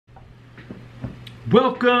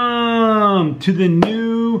Welcome to the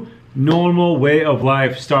new normal way of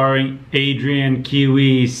life starring Adrian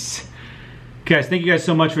Kiwis. Guys, thank you guys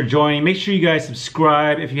so much for joining. Make sure you guys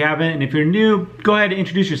subscribe if you haven't, and if you're new, go ahead and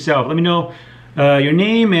introduce yourself. Let me know your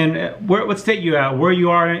name and what state you're at, where you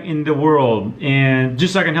are in the world, and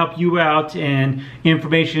just so I can help you out and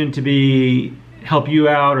information to help you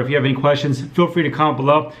out, or if you have any questions, feel free to comment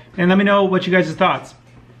below and let me know what you guys' thoughts.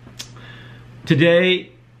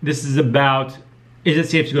 Today, this is about, is it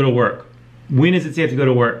safe to go to work? When is it safe to go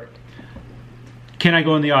to work? Can I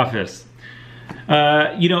go in the office?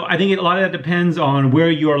 I think a lot of that depends on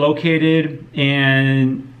where you are located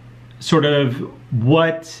and sort of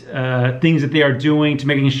what things that they are doing to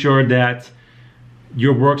making sure that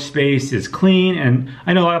your workspace is clean. And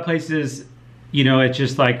I know a lot of places, it's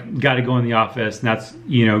just like, gotta go in the office, and that's,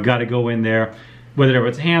 gotta go in there, whether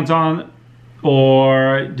it's hands-on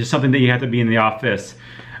or just something that you have to be in the office.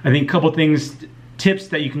 I think a couple things, tips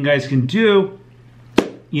that you guys can do,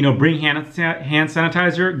 bring hand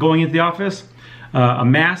sanitizer going into the office, a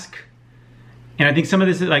mask, and I think some of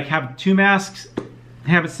this is like have 2 masks,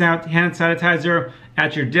 have a hand sanitizer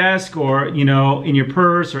at your desk or in your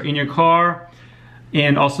purse or in your car,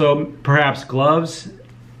 and also perhaps gloves.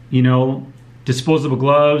 Disposable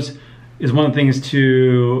gloves is one of the things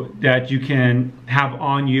that you can have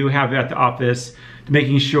on you, have at the office, to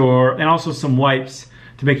making sure, and also some wipes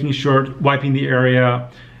to making sure, wiping the area,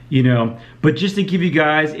 but just to give you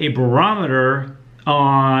guys a barometer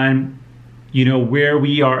on where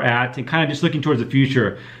we are at, and kind of just looking towards the future.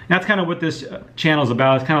 And that's kind of what this channel is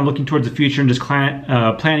about. It's kind of looking towards the future and just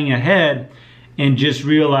planning ahead and just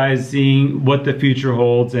realizing what the future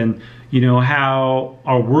holds, and how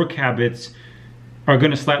our work habits are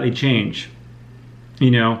going to slightly change.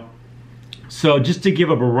 So just to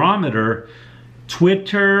give a barometer,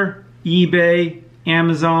 Twitter, eBay,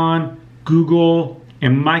 Amazon, Google,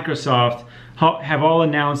 and Microsoft have all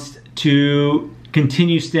announced to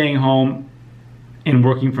continue staying home and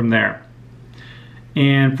working from there.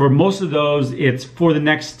 And for most of those, it's for the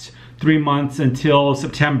next 3 months until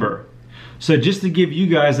September. So just to give you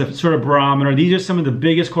guys a sort of barometer, these are some of the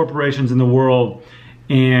biggest corporations in the world,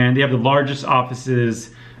 and they have the largest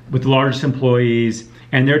offices with the largest employees,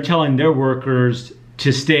 and they're telling their workers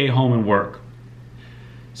to stay home and work.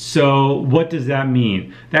 So what does that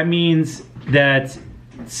mean? That means that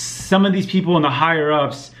some of these people in the higher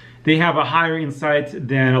ups, they have a higher insight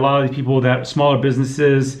than a lot of the people that smaller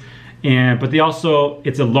businesses, but they also,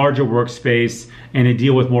 it's a larger workspace and they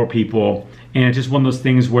deal with more people. And it's just one of those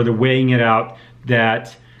things where they're weighing it out,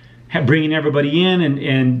 that bringing everybody in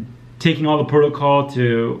and taking all the protocol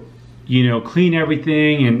to, clean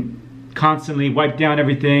everything and constantly wipe down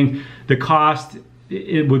everything, the cost,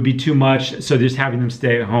 it would be too much, so just having them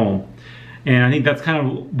stay at home. And I think that's kind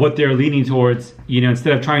of what they're leaning towards,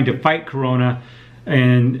 instead of trying to fight Corona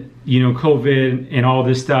and, COVID and all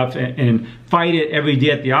this stuff and fight it every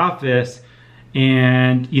day at the office.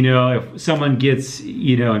 And, if someone gets,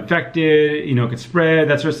 infected, it could spread,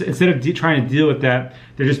 that sort of, instead of trying to deal with that,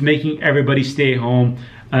 they're just making everybody stay home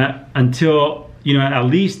until, at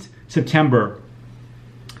least September.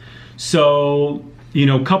 So,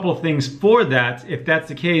 a couple of things for that. If that's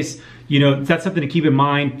the case, that's something to keep in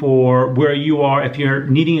mind for where you are. If you're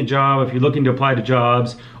needing a job, if you're looking to apply to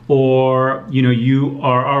jobs, or you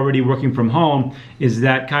are already working from home, is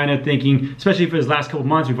that kind of thinking, especially for this last couple of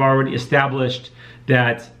months, we've already established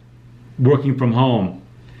that working from home.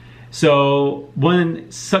 So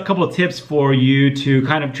a couple of tips for you to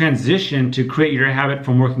kind of transition to create your habit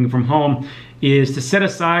from working from home is to set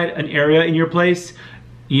aside an area in your place,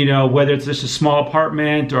 whether it's just a small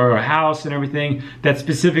apartment or a house and everything, that's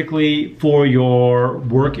specifically for your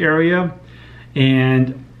work area.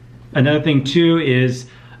 And another thing too is,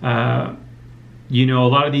 a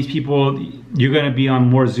lot of these people, you're going to be on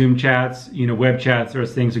more Zoom chats, web chats,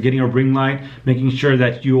 those things. So getting a ring light, making sure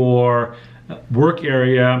that your work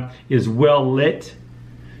area is well lit,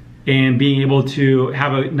 and being able to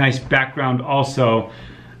have a nice background also.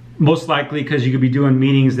 Most likely because you could be doing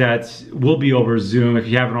meetings that will be over Zoom if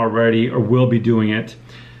you haven't already, or will be doing it.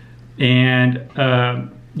 And,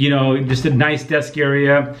 just a nice desk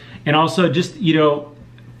area. And also just,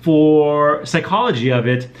 for psychology of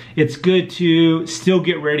it, it's good to still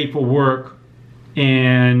get ready for work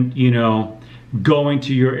and, going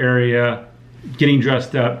to your area, getting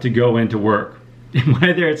dressed up to go into work.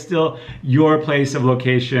 Whether it's still your place of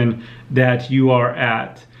location that you are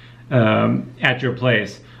at your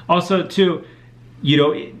place. Also too,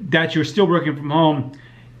 that you're still working from home,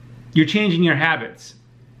 you're changing your habits.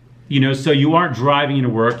 So you aren't driving to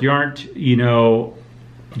work, you aren't,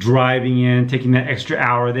 driving in, taking that extra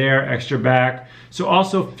hour there, extra back. So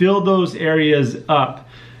also fill those areas up.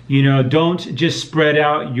 You know, don't just spread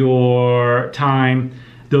out your time,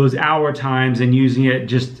 those hour times, and using it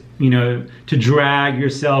just, you know, to drag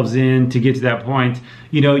yourselves in to get to that point.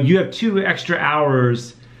 You know, you have 2 extra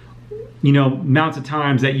hours, you know, amounts of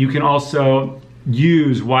times that you can also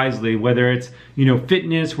use wisely, whether it's, you know,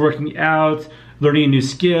 fitness, working out, learning a new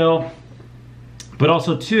skill, but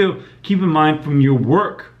also too, keep in mind from your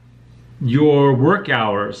work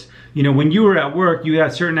hours. You know, when you were at work, you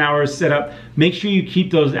had certain hours set up. Make sure you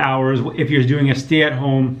keep those hours if you're doing a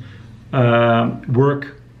stay-at-home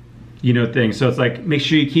work, you know, thing. So it's like, make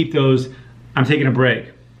sure you keep those. I'm taking a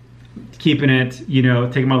break, keeping it, you know,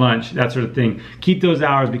 taking my lunch, that sort of thing. Keep those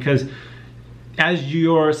hours, because as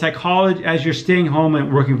your psychology, as you're staying home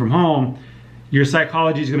and working from home, your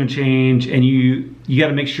psychology is going to change, and you got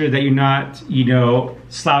to make sure that you're not, you know,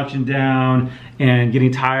 slouching down and getting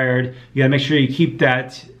tired. You got to make sure you keep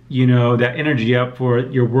that, you know, that energy up for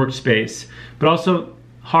your workspace. But also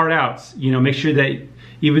hard outs, you know, make sure that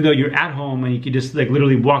even though you're at home and you can just like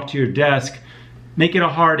literally walk to your desk, make it a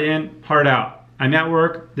hard in, hard out. I'm at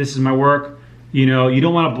work, this is my work. You know, you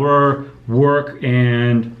don't want to blur work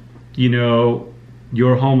and, you know,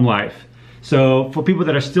 your home life. So for people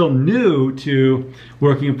that are still new to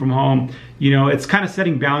working from home, you know, it's kind of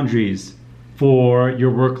setting boundaries for your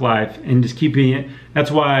work life and just keeping it. That's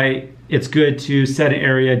why it's good to set an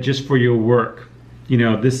area just for your work. You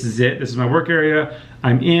know, this is it. This is my work area.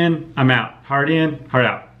 I'm in, I'm out. Hard in, hard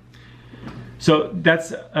out. So that's,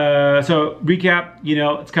 so recap, you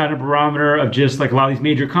know, it's kind of a barometer of just like a lot of these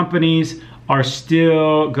major companies are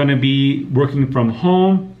still gonna be working from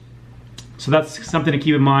home. So that's something to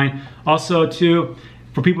keep in mind. Also too,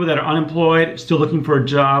 for people that are unemployed, still looking for a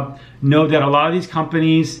job, know that a lot of these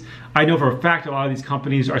companies, I know for a fact a lot of these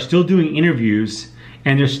companies are still doing interviews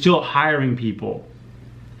and they're still hiring people.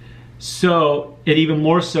 So, and even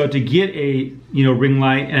more so to get a, you know, ring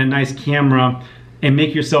light and a nice camera and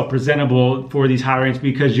make yourself presentable for these hirings,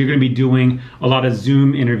 because you're gonna be doing a lot of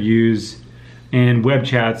Zoom interviews and web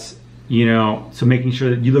chats, you know, so making sure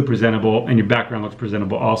that you look presentable and your background looks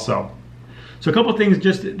presentable also. So a couple things,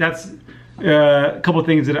 just that's a couple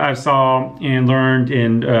things that I saw and learned,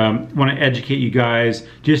 and want to educate you guys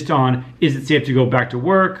just on, is it safe to go back to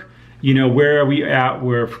work? You know, where are we at?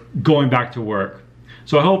 We're going back to work.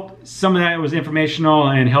 So I hope some of that was informational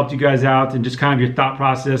and helped you guys out, and just kind of your thought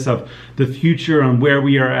process of the future and where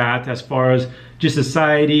we are at as far as just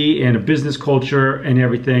society and a business culture and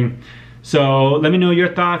everything. So let me know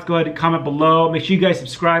your thoughts. Go ahead and comment below. Make sure you guys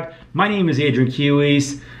subscribe. My name is Adrian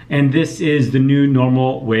Kiwis, and this is the new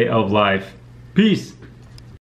normal way of life. Peace.